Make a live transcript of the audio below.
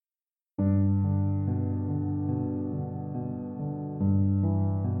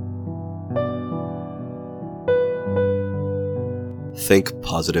Think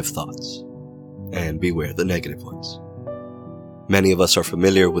positive thoughts, and beware the negative ones. Many of us are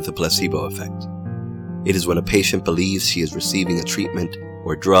familiar with the placebo effect. It is when a patient believes she is receiving a treatment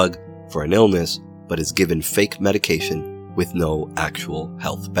or drug for an illness, but is given fake medication with no actual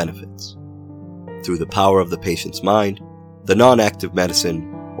health benefits. Through the power of the patient's mind, the non-active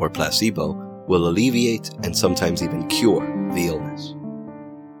medicine, or placebo, will alleviate and sometimes even cure the illness.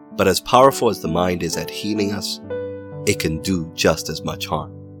 But as powerful as the mind is at healing us, it can do just as much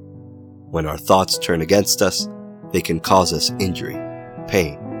harm. When our thoughts turn against us, they can cause us injury,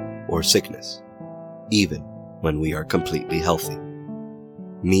 pain, or sickness, even when we are completely healthy.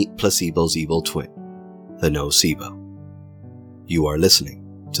 Meet placebo's evil twin, the Nocebo. You are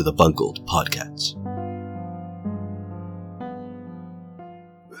listening to the Bungled Podcast.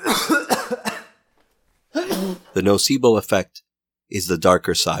 The nocebo effect is the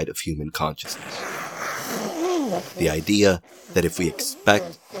darker side of human consciousness. The idea that if we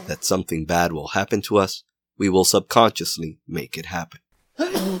expect that something bad will happen to us, we will subconsciously make it happen.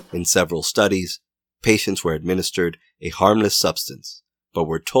 In several studies, patients were administered a harmless substance, but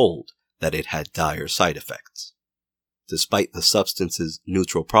were told that it had dire side effects. Despite the substance's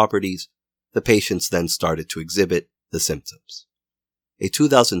neutral properties, the patients then started to exhibit the symptoms. A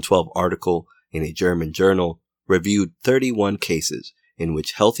 2012 article in a German journal reviewed 31 cases in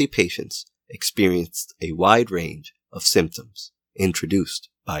which healthy patients experienced a wide range of symptoms introduced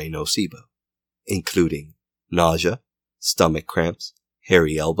by a nocebo, including nausea, stomach cramps,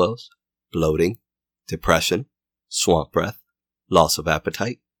 hairy elbows, bloating, depression, swamp breath, loss of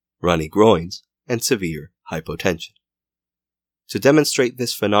appetite, runny groins, and severe hypotension. To demonstrate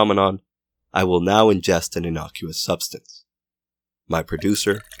this phenomenon, I will now ingest an innocuous substance. My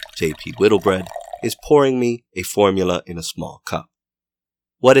producer, JP Whittlebread, is pouring me a formula in a small cup.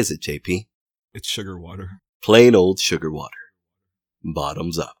 What is it, JP? It's sugar water. Plain old sugar water.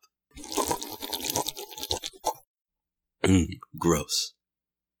 Bottoms up. Gross.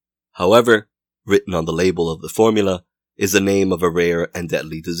 However, written on the label of the formula is the name of a rare and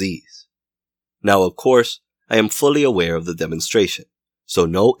deadly disease. Now, of course, I am fully aware of the demonstration, so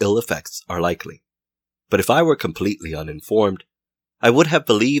no ill effects are likely. But if I were completely uninformed, I would have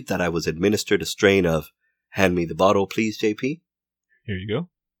believed that I was administered a strain of, hand me the bottle please, JP? Here you go.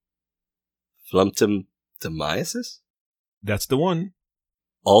 Phlegmatomiasis? That's the one.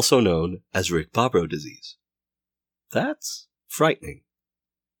 Also known as Rick-Bobro disease. That's frightening.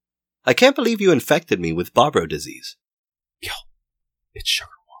 I can't believe you infected me with Bobro disease. Yo, it's sugar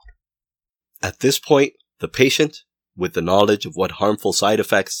water. At this point, the patient, with the knowledge of what harmful side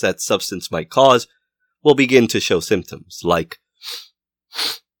effects that substance might cause, will begin to show symptoms like,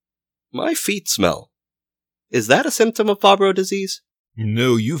 my feet smell. Is that a symptom of Bobro disease?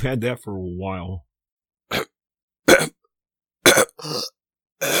 No, you've had that for a while.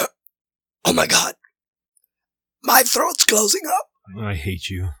 Oh my god. My throat's closing up. I hate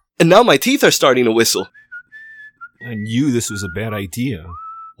you. And now my teeth are starting to whistle. I knew this was a bad idea.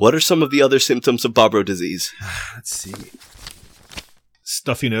 What are some of the other symptoms of Bobro disease? Let's see.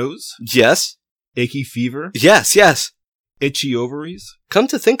 Stuffy nose? Yes. Achy fever? Yes. Itchy ovaries? Come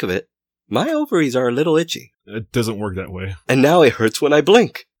to think of it, my ovaries are a little itchy. It doesn't work that way. And now it hurts when I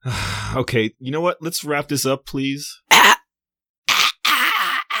blink. Okay, you know what? Let's wrap this up, please.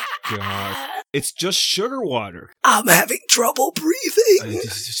 God. It's just sugar water. I'm having trouble breathing.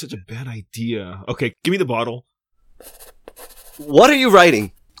 This is such a bad idea. Okay, give me the bottle. What are you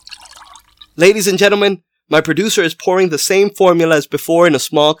writing? Ladies and gentlemen, my producer is pouring the same formula as before in a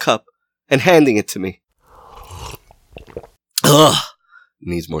small cup and handing it to me. Ugh,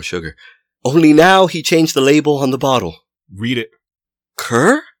 needs more sugar. Only now he changed the label on the bottle. Read it.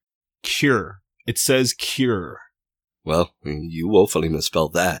 Cure? Cure. It says cure. Well, you woefully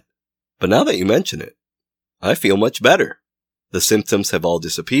misspelled that. But now that you mention it, I feel much better. The symptoms have all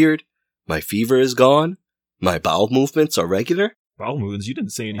disappeared. My fever is gone. My bowel movements are regular. Bowel movements? You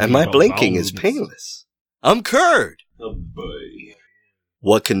didn't say anything and my about blinking bowel is movements. painless. I'm cured. Oh boy.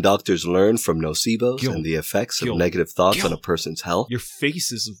 What can doctors learn from nocebos Gil, and the effects Gil, of negative thoughts Gil. on a person's health? Your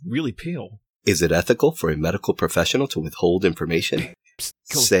face is really pale. Is it ethical for a medical professional to withhold information?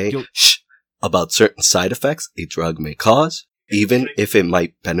 Gil, Shh, about certain side effects a drug may cause, even if it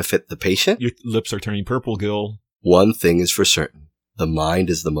might benefit the patient? Your lips are turning purple, Gil. One thing is for certain. The mind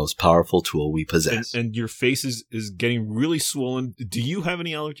is the most powerful tool we possess. And your face is getting really swollen. Do you have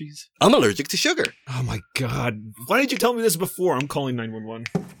any allergies? I'm allergic to sugar. Oh my god. Why didn't you tell me this before? I'm calling 911.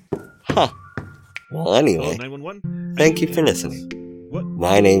 Huh. Well, anyway, 911? thank you for listening. What?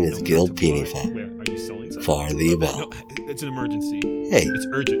 My name is Gil Where? Pennyfat. Are you selling something? Far thee well. No, it's an emergency. Hey, It's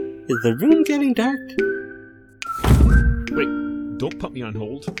urgent. is the room getting dark? Wait, Don't put me on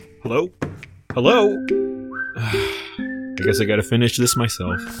hold. Hello? Hello? I guess I gotta finish this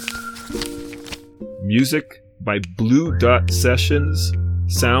myself. Music by Blue Dot Sessions.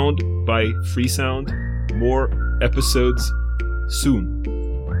 Sound by Freesound. More episodes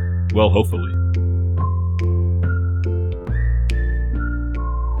soon. Well, hopefully.